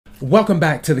Welcome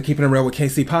back to the Keeping It Real with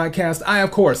KC podcast. I, of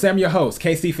course, am your host,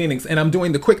 KC Phoenix, and I'm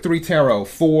doing the Quick 3 Tarot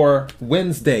for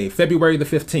Wednesday, February the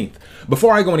 15th.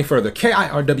 Before I go any further,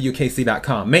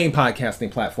 KIRWKC.com, main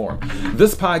podcasting platform.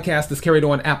 This podcast is carried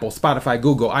on Apple, Spotify,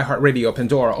 Google, iHeartRadio,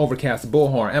 Pandora, Overcast,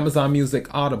 Bullhorn, Amazon Music,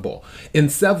 Audible,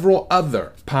 and several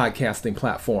other podcasting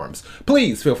platforms.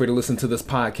 Please feel free to listen to this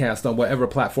podcast on whatever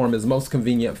platform is most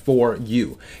convenient for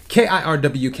you.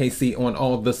 KIRWKC on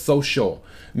all the social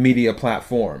media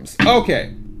platforms.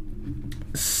 Okay,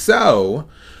 so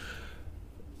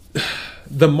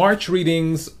the March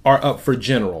readings are up for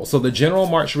general. So the general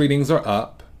March readings are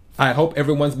up. I hope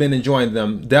everyone's been enjoying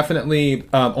them. Definitely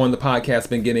on the podcast,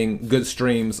 been getting good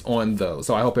streams on those.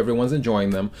 So I hope everyone's enjoying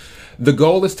them. The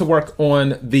goal is to work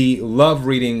on the love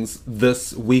readings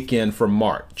this weekend for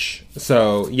March.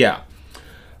 So yeah.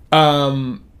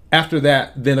 After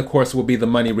that, then of course will be the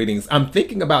money readings. I'm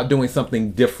thinking about doing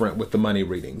something different with the money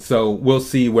readings. So we'll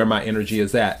see where my energy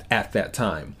is at that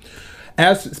time.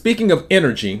 As speaking of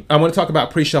energy, I want to talk about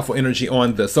pre-shuffle energy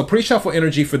on this. So pre-shuffle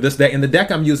energy for this deck, and the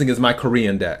deck I'm using is my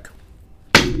Korean deck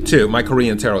too, my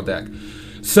Korean tarot deck.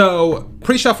 So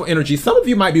pre-shuffle energy, some of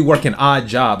you might be working odd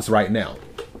jobs right now.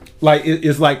 Like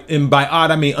it's like, and by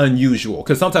odd I mean unusual,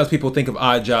 because sometimes people think of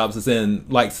odd jobs as in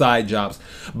like side jobs,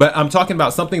 but I'm talking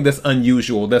about something that's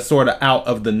unusual, that's sort of out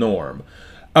of the norm.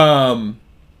 I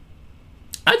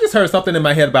just heard something in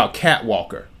my head about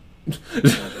catwalker.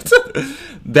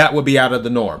 That would be out of the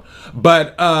norm,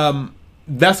 but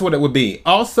that's what it would be.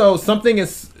 Also, something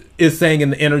is saying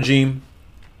in the energy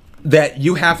that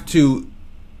you have to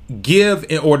give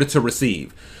in order to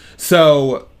receive.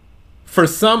 So for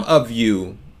some of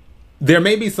you, there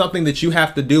may be something that you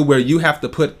have to do where you have to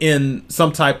put in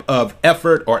some type of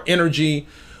effort or energy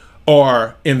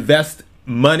or invest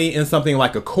money in something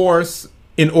like a course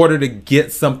in order to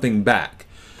get something back.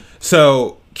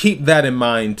 So keep that in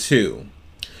mind too.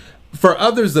 For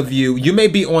others of you, you may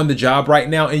be on the job right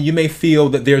now and you may feel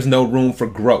that there's no room for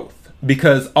growth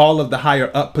because all of the higher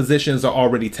up positions are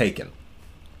already taken.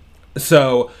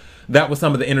 So that was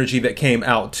some of the energy that came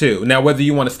out too. Now, whether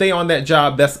you want to stay on that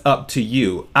job, that's up to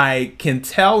you. I can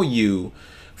tell you,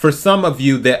 for some of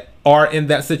you that are in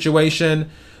that situation,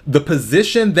 the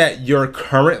position that you're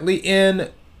currently in,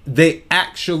 they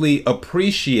actually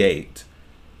appreciate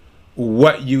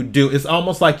what you do. It's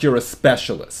almost like you're a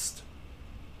specialist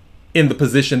in the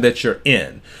position that you're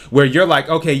in, where you're like,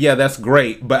 okay, yeah, that's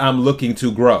great, but I'm looking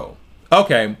to grow.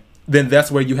 Okay, then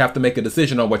that's where you have to make a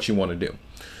decision on what you want to do.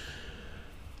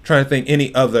 Trying to think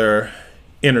any other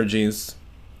energies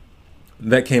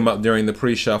that came up during the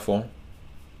pre-shuffle.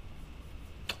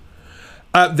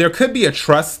 There could be a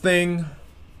trust thing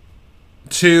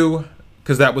too,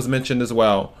 because that was mentioned as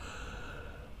well,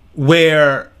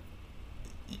 where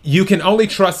you can only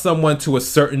trust someone to a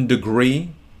certain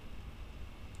degree.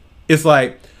 It's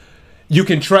like you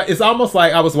can trust. It's almost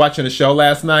like I was watching a show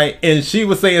last night and she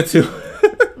was saying to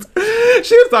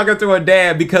she was talking to her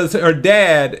dad, because her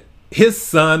dad, his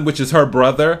son, which is her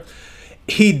brother,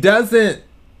 he doesn't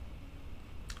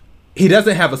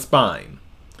have a spine.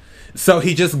 So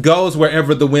he just goes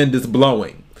wherever the wind is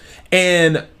blowing.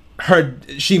 And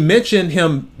she mentioned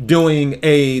him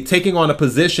taking on a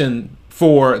position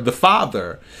for the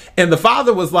father. And the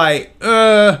father was like,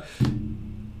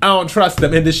 I don't trust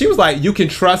him. And then she was like, you can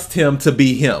trust him to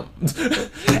be him.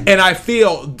 And I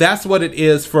feel that's what it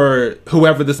is for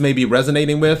whoever this may be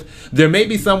resonating with. There may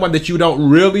be someone that you don't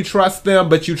really trust them,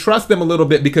 but you trust them a little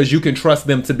bit because you can trust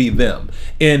them to be them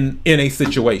in a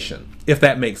situation, if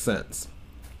that makes sense.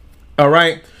 All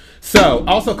right. So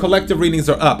also collective readings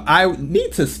are up. I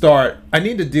need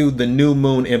to do the new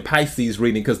moon in Pisces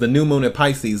reading, because the new moon in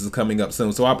Pisces is coming up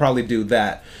soon. So I'll probably do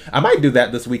that. I might do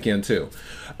that this weekend too.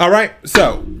 All right.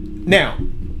 So now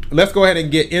let's go ahead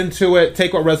and get into it.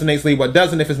 Take what resonates, leave what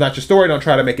doesn't. If it's not your story, don't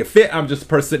try to make it fit. I'm just a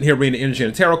person sitting here reading the energy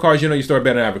and tarot cards. You know your story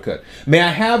better than I ever could. May I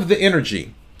have the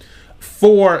energy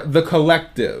for the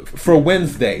collective for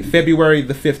Wednesday, February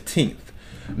the 15th?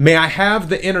 May I have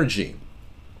the energy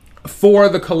for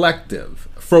the collective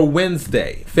for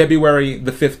Wednesday, February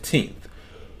the 15th?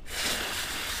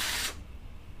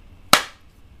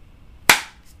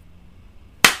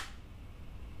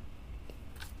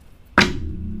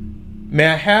 May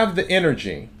I have the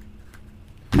energy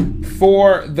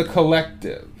for the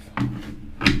collective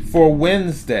for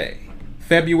Wednesday,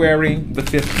 February the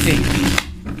 15th?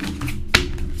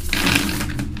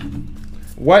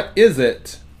 What is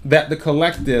it that the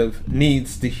collective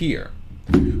needs to hear?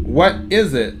 What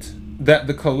is it that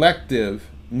the collective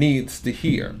needs to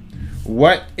hear?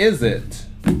 What is it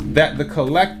that the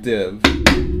collective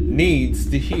needs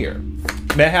to hear?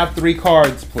 May I have 3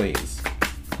 cards, please?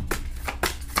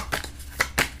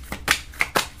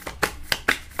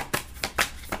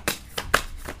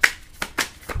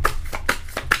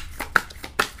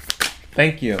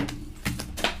 Thank you.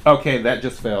 Okay, that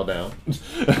just fell down.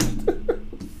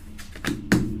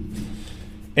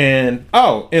 And,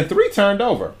 oh, and 3 turned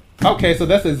over. Okay, so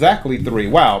that's exactly 3.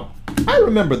 Wow. I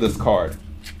remember this card.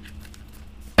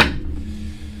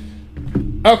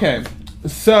 Okay,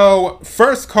 so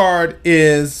first card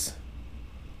is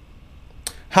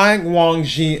Hayek Wan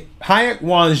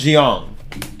Jiang.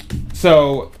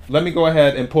 So let me go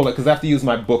ahead and pull it because I have to use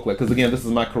my booklet because, again, this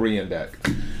is my Korean deck.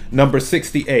 Number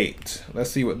 68. Let's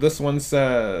see what this one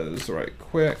says right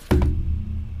quick.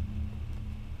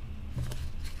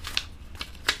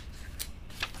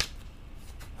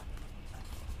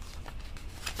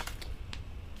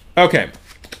 Okay,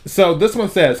 so this one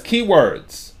says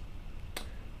keywords.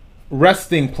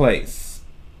 Resting place,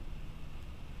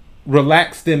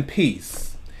 relaxed in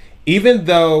peace. Even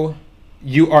though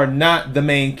you are not the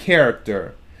main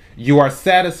character, you are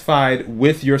satisfied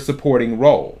with your supporting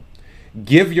role.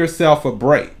 Give yourself a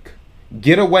break.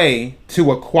 Get away to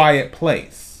a quiet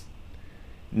place.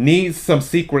 Needs some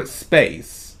secret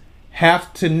space.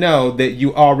 Have to know that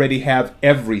you already have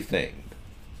everything.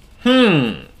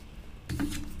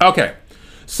 Okay.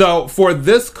 So for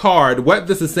this card, what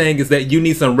this is saying is that you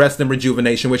need some rest and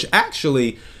rejuvenation, which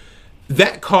actually,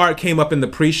 that card came up in the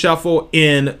pre-shuffle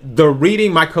in the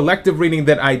reading, my collective reading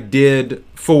that I did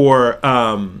for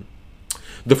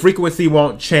The Frequency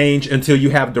Won't Change Until You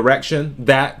Have Direction,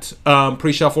 that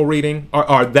pre-shuffle reading,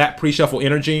 or that pre-shuffle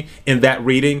energy in that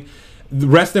reading.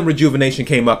 Rest and rejuvenation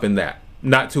came up in that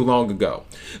not too long ago.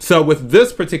 So with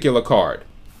this particular card,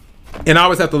 and I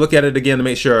always have to look at it again to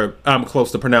make sure I'm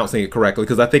close to pronouncing it correctly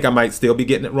because I think I might still be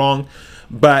getting it wrong.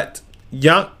 But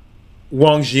Yang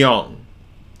Wang Jiang.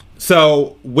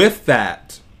 So with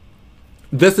that,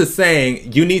 this is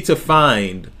saying you need to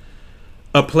find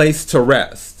a place to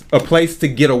rest, a place to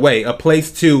get away, a place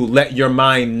to let your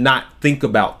mind not think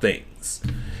about things.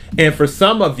 And for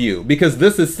some of you, because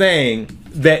this is saying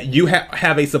that you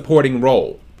have a supporting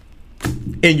role.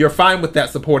 And you're fine with that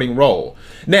supporting role.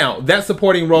 Now, that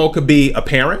supporting role could be a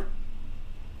parent,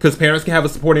 because parents can have a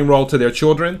supporting role to their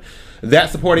children.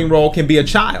 That supporting role can be a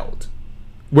child,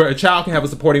 where a child can have a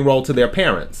supporting role to their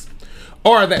parents.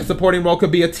 Or that supporting role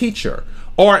could be a teacher.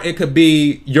 Or it could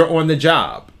be you're on the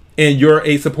job and you're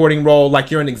a supporting role, like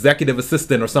you're an executive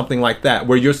assistant or something like that,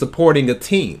 where you're supporting a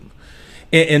team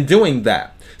and doing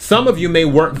that. Some of you may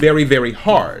work very, very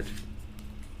hard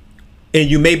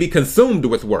and you may be consumed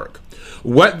with work.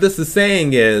 What this is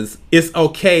saying is it's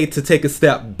okay to take a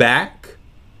step back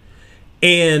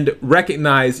and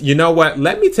recognize, you know what,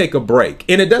 let me take a break.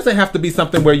 And it doesn't have to be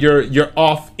something where you're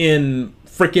off in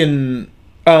freaking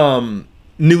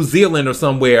New Zealand or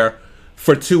somewhere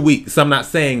for 2 weeks. I'm not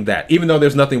saying that, even though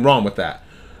there's nothing wrong with that.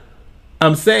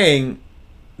 I'm saying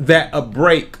that a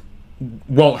break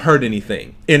won't hurt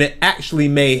anything. And it actually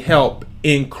may help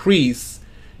increase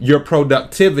your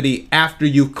productivity after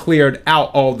you've cleared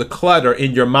out all the clutter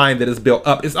in your mind that is built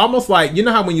up. It's almost like, you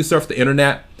know how when you surf the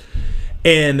internet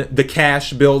and the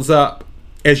cache builds up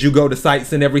as you go to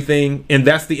sites and everything, and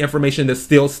that's the information that's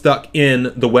still stuck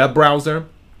in the web browser.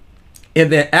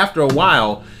 And then after a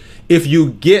while, if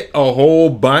you get a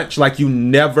whole bunch, like you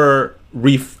never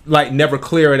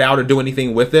clear it out or do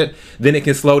anything with it, then it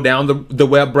can slow down the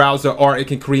web browser, or it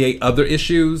can create other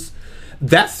issues.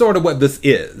 That's sort of what this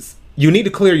is. You need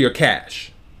to clear your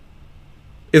cache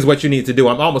is what you need to do.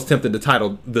 I'm almost tempted to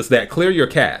title this that, clear your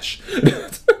cache.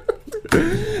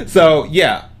 So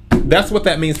yeah, that's what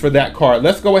that means for that card.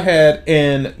 Let's go ahead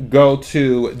and go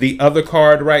to the other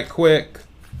card right quick,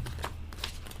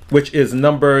 which is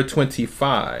number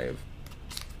 25.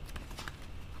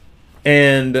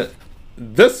 And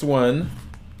this one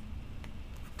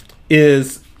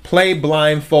is play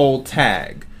blindfold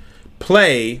tag.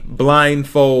 Play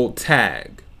blindfold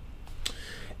tag.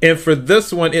 And for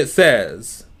this one, it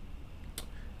says,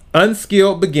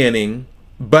 unskilled beginning,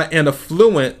 but an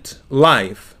affluent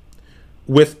life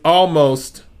with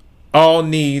almost all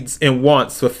needs and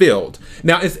wants fulfilled.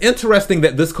 Now, it's interesting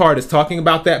that this card is talking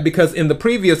about that, because in the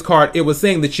previous card, it was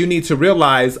saying that you need to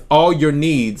realize all your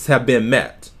needs have been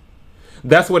met.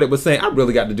 That's what it was saying. I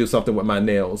really got to do something with my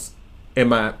nails and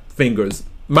my fingers.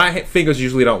 My fingers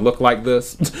usually don't look like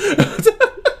this.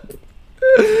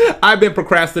 I've been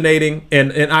procrastinating,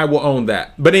 and I will own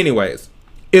that. But anyways,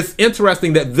 it's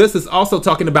interesting that this is also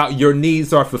talking about your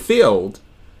needs are fulfilled.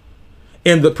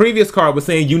 And the previous card was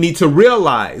saying you need to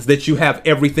realize that you have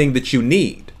everything that you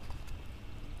need.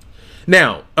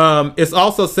 Now, it's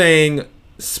also saying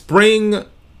spring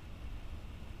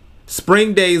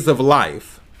days of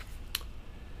life.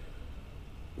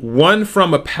 One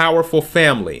from a powerful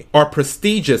family or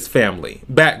prestigious family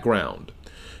background.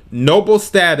 noble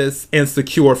status and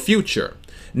secure future.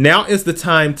 Now is the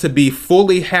time to be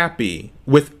fully happy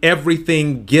with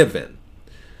everything given.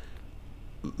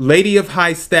 Lady of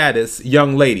high status,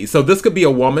 young lady. So this could be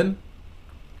a woman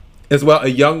as well, a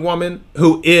young woman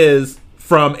who is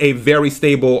from a very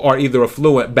stable or either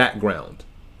affluent background.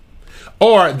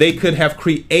 Or they could have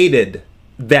created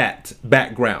that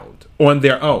background on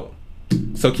their own.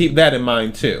 So keep that in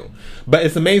mind too. But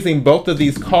it's amazing, both of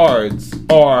these cards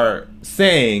are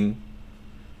saying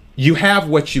you have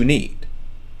what you need.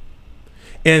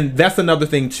 And that's another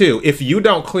thing too. If you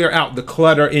don't clear out the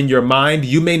clutter in your mind,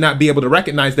 you may not be able to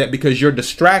recognize that because you're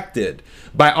distracted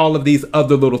by all of these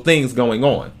other little things going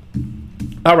on.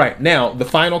 All right, now the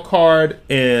final card,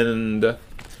 and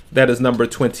that is number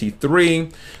 23.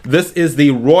 This is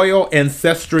the Royal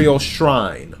Ancestral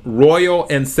Shrine. Royal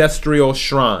Ancestral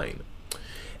Shrine.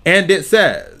 And it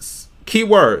says,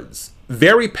 keywords,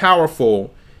 very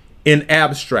powerful in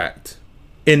abstract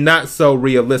and not so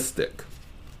realistic.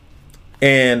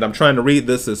 And I'm trying to read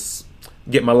this as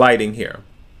get my lighting here.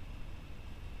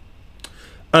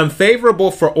 Unfavorable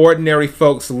for ordinary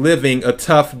folks living a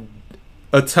tough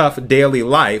daily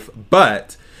life,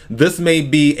 but this may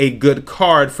be a good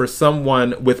card for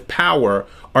someone with power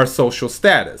or social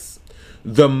status.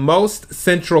 The most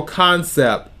central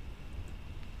concept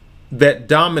that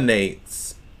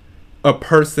dominates a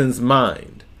person's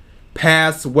mind,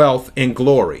 past wealth and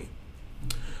glory.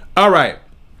 All right.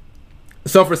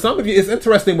 So for some of you, it's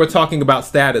interesting we're talking about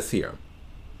status here,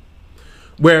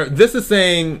 where this is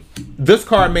saying this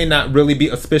card may not really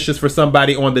be auspicious for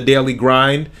somebody on the daily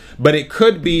grind, but it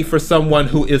could be for someone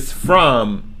who is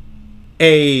from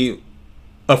a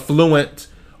affluent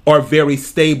or very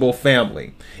stable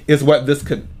family, is what this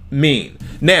could mean.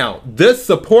 Now, this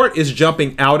support is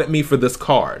jumping out at me for this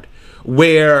card,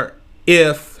 where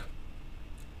if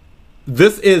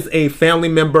this is a family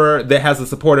member that has a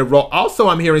supportive role, also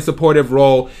I'm hearing supportive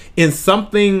role in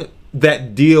something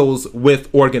that deals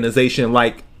with organization,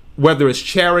 like whether it's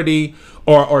charity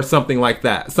or something like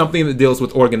that, something that deals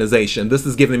with organization. This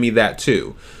is giving me that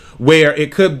too, where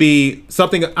it could be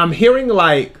something I'm hearing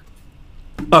like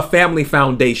a family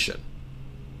foundation,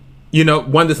 you know,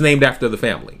 one that's named after the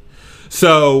family.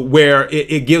 So where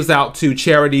it gives out to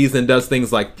charities and does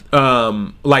things like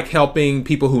helping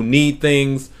people who need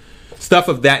things, stuff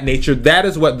of that nature. That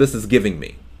is what this is giving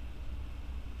me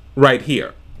right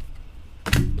here.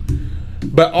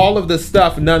 But all of this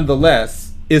stuff,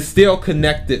 nonetheless, is still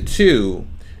connected to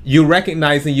you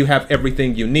recognizing you have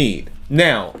everything you need.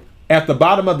 Now, at the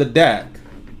bottom of the deck,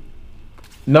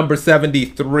 number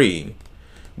 73,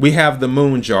 we have the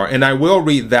Moon Jar. And I will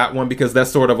read that one because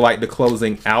that's sort of like the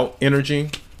closing out energy.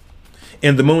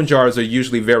 And the Moon Jars are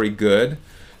usually very good.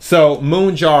 So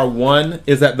Moon Jar 1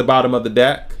 is at the bottom of the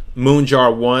deck. Moon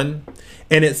Jar 1.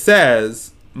 And it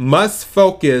says, must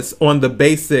focus on the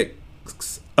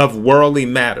basics of worldly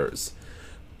matters.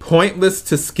 Pointless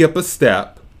to skip a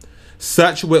step.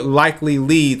 Such would likely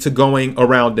lead to going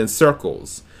around in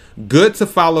circles. Good to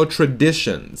follow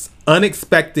traditions.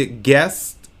 Unexpected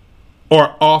guests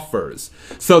or offers.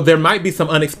 So there might be some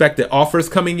unexpected offers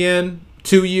coming in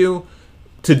to you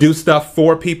to do stuff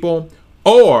for people,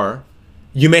 or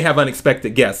you may have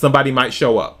unexpected guests. Somebody might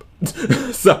show up.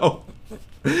 So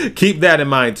keep that in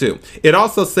mind too. It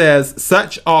also says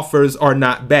such offers are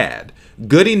not bad.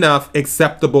 Good enough,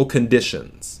 acceptable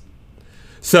conditions.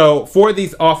 So for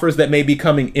these offers that may be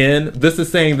coming in, this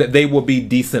is saying that they will be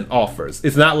decent offers.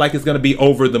 It's not like it's going to be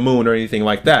over the moon or anything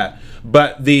like that,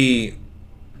 but they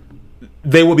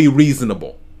will be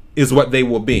reasonable is what they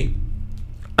will be.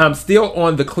 I'm still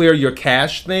on the clear your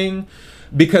cache thing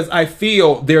because I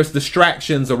feel there's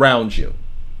distractions around you.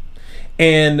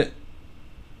 And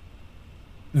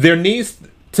there needs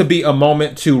to be a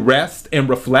moment to rest and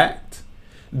reflect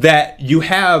that you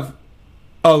have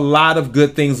a lot of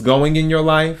good things going in your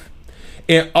life,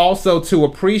 and also to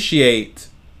appreciate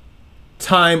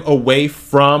time away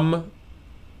from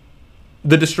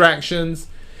the distractions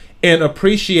and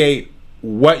appreciate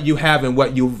what you have and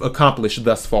what you've accomplished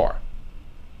thus far.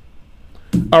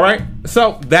 All right,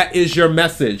 so that is your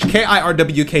message.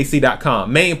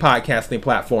 KIRWKC.com, main podcasting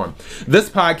platform. This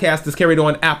podcast is carried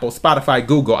on Apple, Spotify,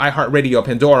 Google, iHeartRadio,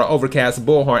 Pandora, Overcast,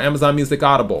 Bullhorn, Amazon Music,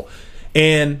 Audible,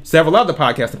 and several other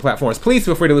podcasting platforms. Please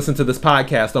feel free to listen to this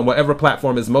podcast on whatever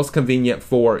platform is most convenient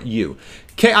for you.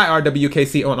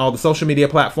 KIRWKC on all the social media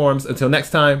platforms. Until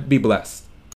next time, be blessed.